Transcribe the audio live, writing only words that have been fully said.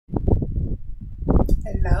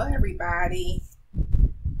Hello, everybody.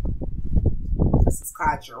 This is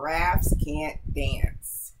called Giraffes Can't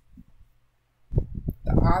Dance.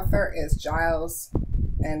 The author is Giles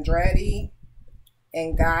Andretti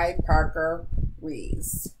and Guy Parker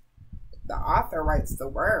Rees. The author writes the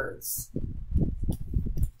words.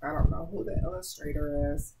 I don't know who the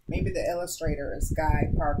illustrator is. Maybe the illustrator is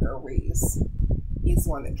Guy Parker Rees. He's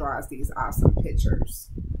the one that draws these awesome pictures.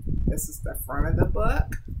 This is the front of the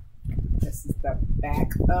book. This is the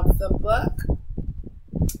back of the book.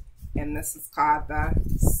 And this is called the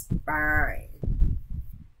spine.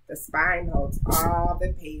 The spine holds all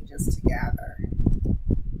the pages together.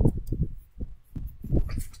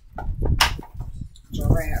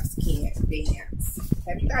 Giraffes can't dance.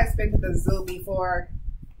 Have you guys been to the zoo before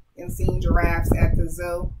and seen giraffes at the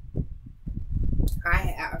zoo? I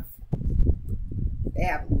have. They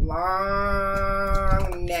have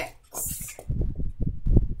long necks.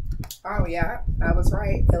 Oh yeah, I was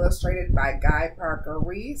right. Illustrated by Guy Parker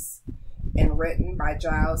Rees and written by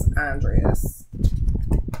Giles Andreas.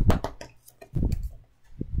 Let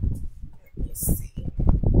me see.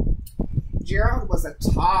 Gerald was a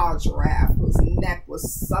tall giraffe whose neck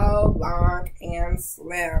was so long and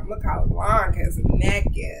slim. Look how long his neck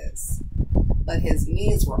is. But his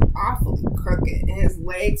knees were awfully crooked and his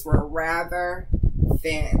legs were rather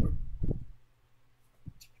thin.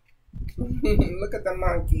 Look at the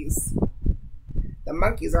monkeys. The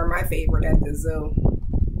monkeys are my favorite at the zoo.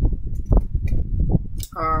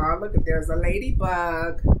 Oh, look at, there's a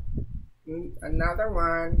ladybug. Another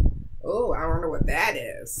one. Oh, I wonder what that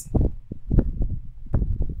is.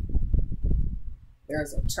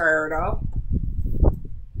 There's a turtle.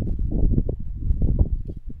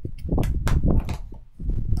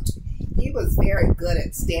 He was very good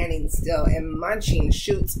at standing still and munching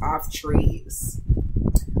shoots off trees.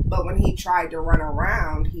 But when he tried to run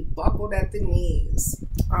around, he buckled at the knees.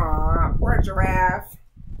 Aw, poor giraffe.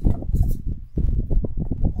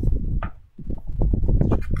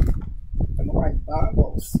 They look like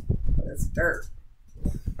bubbles, but it's dirt.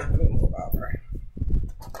 Let me move over.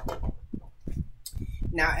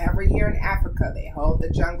 Now, every year in Africa, they hold the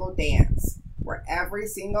jungle dance, where every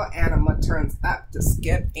single animal turns up to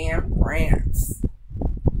skip and prance.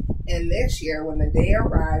 And this year, when the day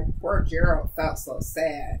arrived, poor Gerald felt so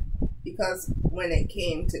sad because when it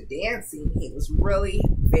came to dancing, he was really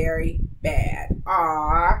very bad.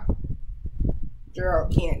 Aww,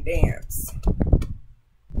 Gerald can't dance.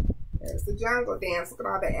 There's the jungle dance. Look at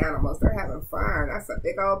all the animals. They're having fun. That's a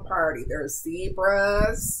big old party. There's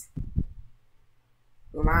zebras,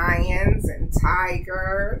 lions and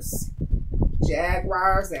tigers,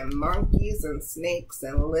 jaguars and monkeys and snakes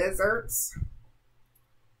and lizards.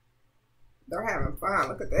 They're having fun.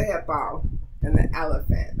 Look at the hippo and the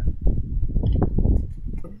elephant.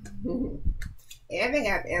 And they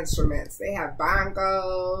have instruments. They have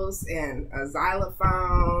bongos and a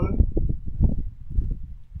xylophone.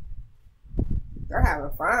 They're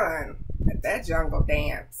having fun at that jungle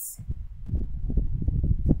dance.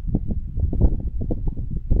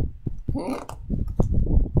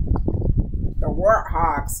 The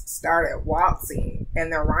warthogs started waltzing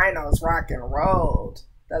and the rhinos rock and rolled.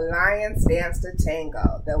 The lions danced a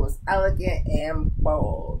tango that was elegant and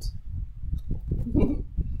bold.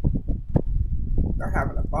 They're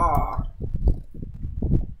having a ball.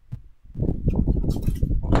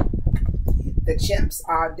 The chimps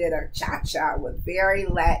all did a cha-cha with very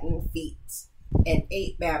Latin feet, and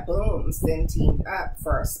 8 baboons then teamed up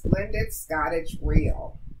for a splendid Scottish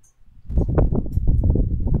reel.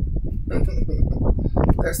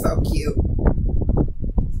 They're so cute.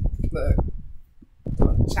 Look.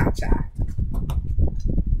 Cha-cha.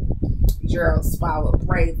 Gerald swallowed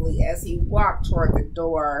bravely as he walked toward the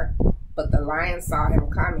door, but the lions saw him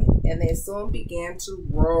coming, and they soon began to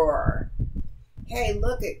roar. Hey,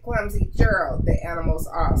 look at clumsy Gerald, the animals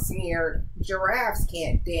all sneered. Giraffes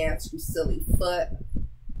can't dance, you silly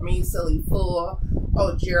you silly fool.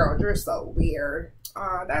 Oh, Gerald, you're so weird.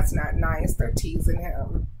 Oh, that's not nice. They're teasing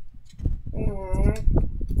him.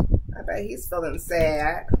 I bet he's feeling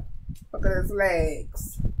sad. Look at his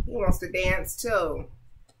legs. He wants to dance too.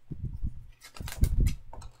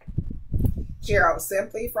 Gerald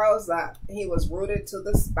simply froze up. He was rooted to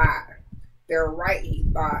the spot. They're right, he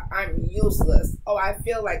thought. I'm useless. Oh, I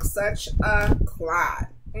feel like such a clod.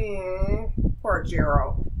 Poor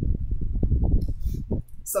Gerald.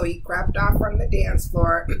 So he crept off from the dance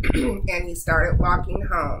floor and he started walking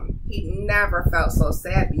home. He never felt so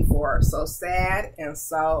sad before. So sad and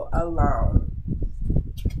so alone.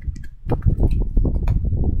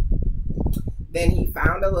 Then he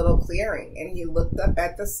found a little clearing and he looked up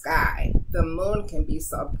at the sky. The moon can be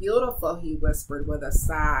so beautiful, he whispered with a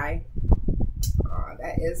sigh. Aw,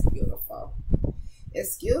 that is beautiful.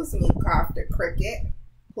 Excuse me, coughed the cricket,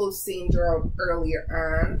 who'd seen Gerald earlier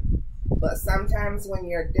on. But sometimes when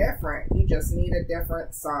you're different, you just need a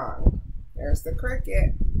different song. There's the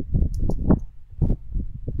cricket.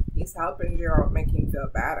 He's helping Gerald make him feel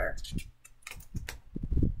better.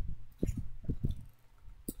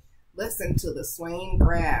 Listen to the swaying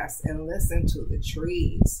grass and listen to the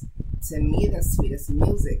trees. To me, the sweetest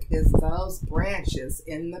music is those branches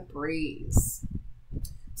in the breeze.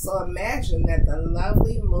 So imagine that the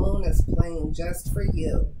lovely moon is playing just for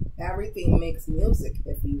you. Everything makes music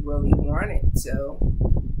if you really want it to.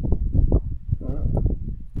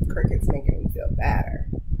 Cricket's making me feel better.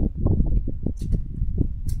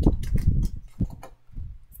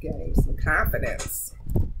 Getting some confidence.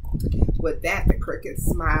 With that, the cricket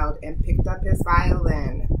smiled and picked up his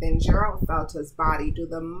violin. Then Gerald felt his body do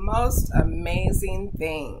the most amazing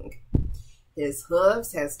thing. His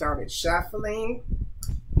hooves had started shuffling,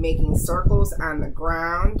 making circles on the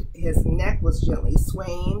ground. His neck was gently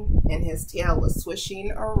swaying, and his tail was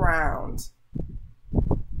swishing around.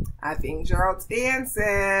 I think Gerald's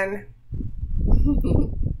dancing.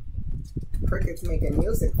 Cricket's making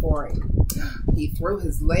music for him. He threw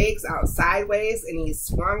his legs out sideways and he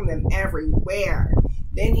swung them everywhere.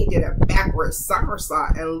 Then he did a backward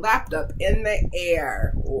somersault and leapt up in the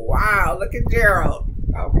air. Wow, look at Gerald.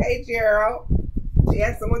 Okay, Gerald.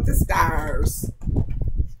 Dancing with the stars.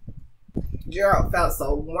 Gerald felt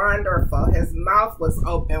so wonderful. His mouth was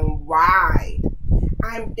open wide.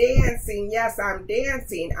 I'm dancing. Yes, I'm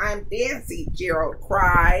dancing. I'm dancing, Gerald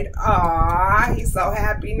cried. Aw, he's so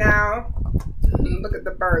happy now. Look at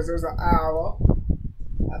the birds. There's an owl,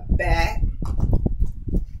 a bat.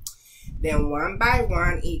 Then one by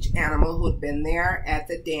one, each animal who'd been there at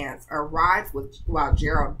the dance arrived while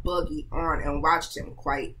Gerald boogied on and watched him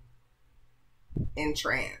quite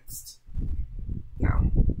entranced.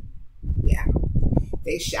 No. Yeah.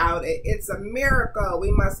 They shouted, "It's a miracle.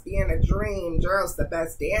 We must be in a dream. Gerald's the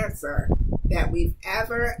best dancer that we've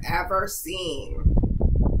ever seen."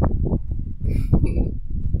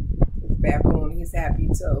 Baboon, he's happy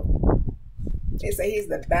too. They say he's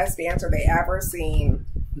the best dancer they ever seen.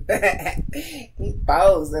 He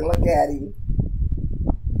bows and look at him.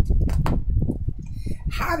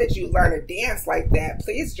 How did you learn to dance like that?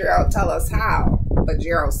 Please, Gerald, tell us how. But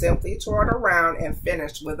Gerald simply turned around and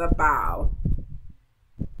finished with a bow.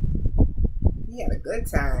 He had a good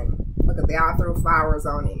time. Look at, they all threw flowers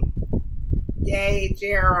on him. Yay,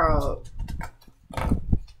 Gerald.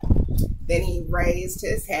 Then he raised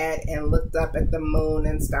his head and looked up at the moon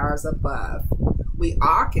and stars above. We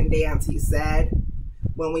all can dance, he said,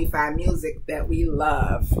 when we find music that we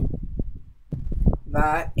love.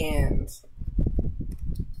 The end.